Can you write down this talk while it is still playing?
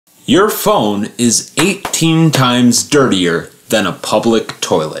Your phone is 18 times dirtier than a public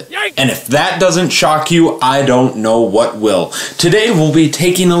toilet. Yikes. And if that doesn't shock you, I don't know what will. Today we'll be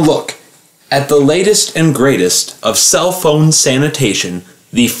taking a look at the latest and greatest of cell phone sanitation,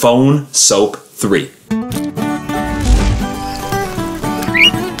 the PhoneSoap 3.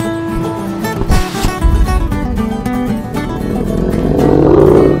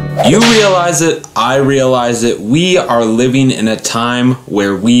 You realize it, I realize it, we are living in a time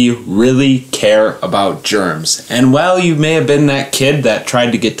where we really care about germs. And while you may have been that kid that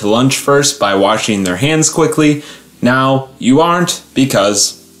tried to get to lunch first by washing their hands quickly, now you aren't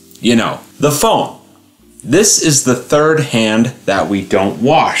because, you know, the phone. This is the third hand that we don't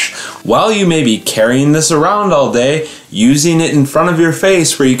wash. While you may be carrying this around all day, using it in front of your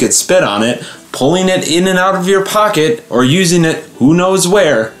face where you could spit on it, pulling it in and out of your pocket, or using it who knows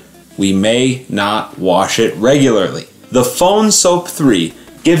where, we may not wash it regularly. The PhoneSoap 3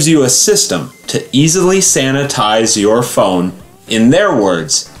 gives you a system to easily sanitize your phone, in their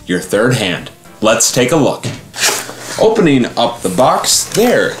words, your third hand. Let's take a look. Opening up the box,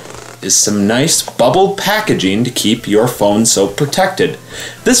 there is some nice bubbled packaging to keep your PhoneSoap protected.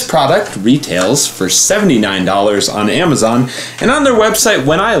 This product retails for $79 on Amazon, and on their website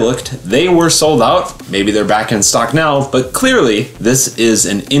when I looked, they were sold out. Maybe they're back in stock now, but clearly this is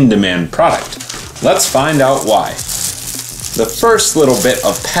an in-demand product. Let's find out why. The first little bit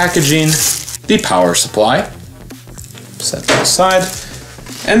of packaging, the power supply. Set that aside.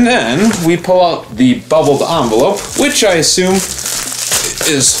 And then we pull out the bubbled envelope, which I assume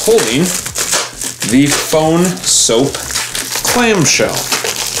is holding the PhoneSoap clamshell.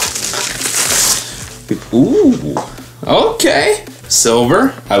 Ooh, okay.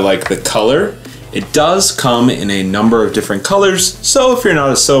 Silver, I like the color. It does come in a number of different colors, so if you're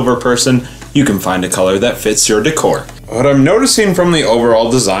not a silver person, you can find a color that fits your decor. What I'm noticing from the overall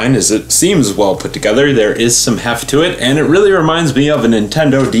design is it seems well put together. There is some heft to it, and it really reminds me of a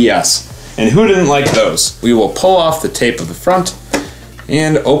Nintendo DS. And who didn't like those? We will pull off the tape of the front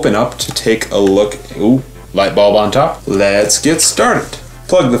and open up to take a look. Ooh, light bulb on top. Let's get started.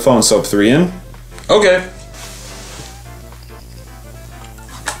 Plug the PhoneSoap 3 in. Okay.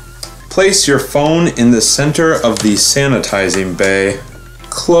 Place your phone in the center of the sanitizing bay.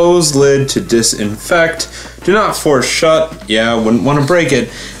 Close lid to disinfect. Do not force shut. Yeah, wouldn't want to break it.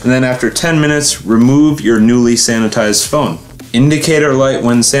 And then after 10 minutes, remove your newly sanitized phone. Indicator light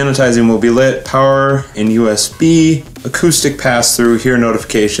when sanitizing will be lit, power and USB, acoustic pass-through, hear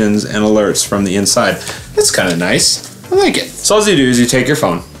notifications and alerts from the inside. That's kind of nice. I like it. So all you do is you take your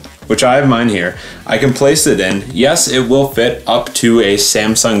phone, which I have mine here. I can place it in. Yes, it will fit up to a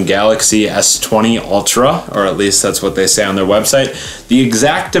Samsung Galaxy S20 Ultra, or at least that's what they say on their website. The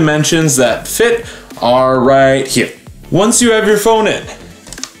exact dimensions that fit are right here. Once you have your phone in,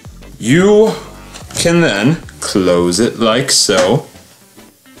 you can then close it like so,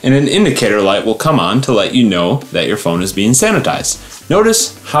 and an indicator light will come on to let you know that your phone is being sanitized.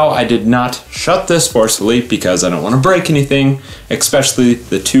 Notice how I did not shut this forcefully because I don't want to break anything, especially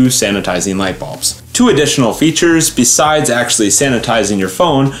the two sanitizing light bulbs. Two additional features besides actually sanitizing your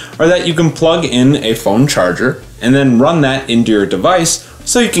phone are that you can plug in a phone charger and then run that into your device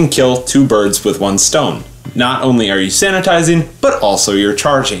so you can kill two birds with one stone. Not only are you sanitizing, but also you're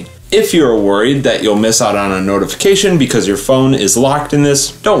charging. If you're worried that you'll miss out on a notification because your phone is locked in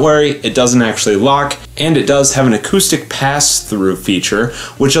this, don't worry, it doesn't actually lock, and it does have an acoustic pass-through feature,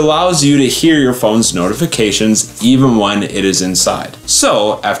 which allows you to hear your phone's notifications even when it is inside.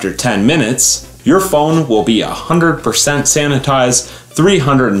 So, after 10 minutes, your phone will be 100% sanitized,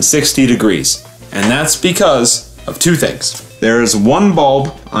 360 degrees. And that's because of two things. There is one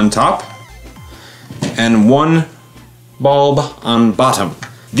bulb on top, and one bulb on bottom.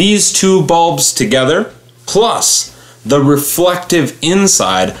 These two bulbs together, plus the reflective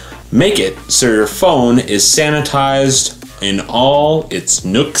inside, make it so your phone is sanitized in all its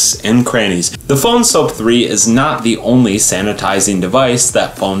nooks and crannies. The PhoneSoap 3 is not the only sanitizing device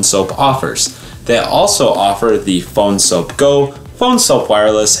that PhoneSoap offers. They also offer the PhoneSoap Go, PhoneSoap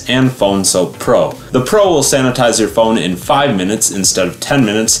Wireless, and PhoneSoap Pro. The Pro will sanitize your phone in 5 minutes instead of 10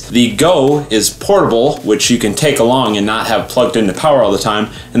 minutes. The Go is portable, which you can take along and not have plugged into power all the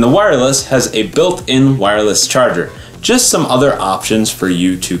time, and the Wireless has a built-in wireless charger. Just some other options for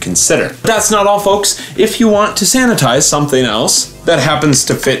you to consider. But that's not all, folks. If you want to sanitize something else that happens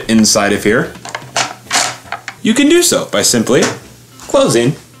to fit inside of here, you can do so by simply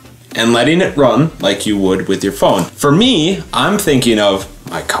closing and letting it run like you would with your phone. For me, I'm thinking of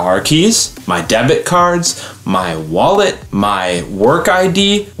my car keys, my debit cards, my wallet, my work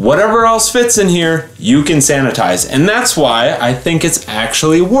ID, whatever else fits in here, you can sanitize. And that's why I think it's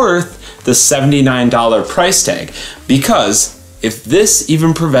actually worth the $79 price tag. Because if this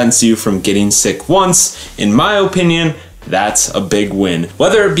even prevents you from getting sick once, in my opinion, that's a big win.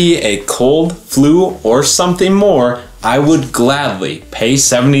 Whether it be a cold, flu, or something more, I would gladly pay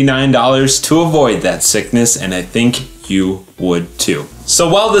 $79 to avoid that sickness, and I think you would too. So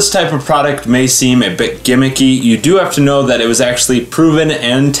while this type of product may seem a bit gimmicky, you do have to know that it was actually proven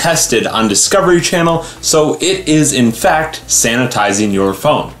and tested on Discovery Channel, so it is in fact sanitizing your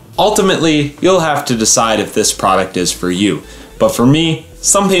phone. Ultimately, you'll have to decide if this product is for you. But for me,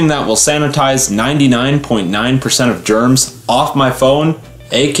 something that will sanitize 99.9% of germs off my phone,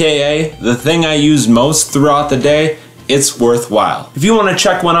 aka the thing I use most throughout the day, it's worthwhile. If you want to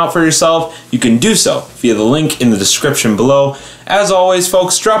check one out for yourself, you can do so via the link in the description below. As always,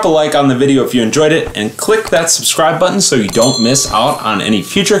 folks, drop a like on the video if you enjoyed it and click that subscribe button so you don't miss out on any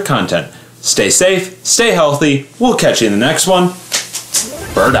future content. Stay safe, stay healthy, we'll catch you in the next one.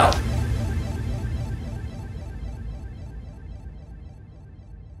 Bird out.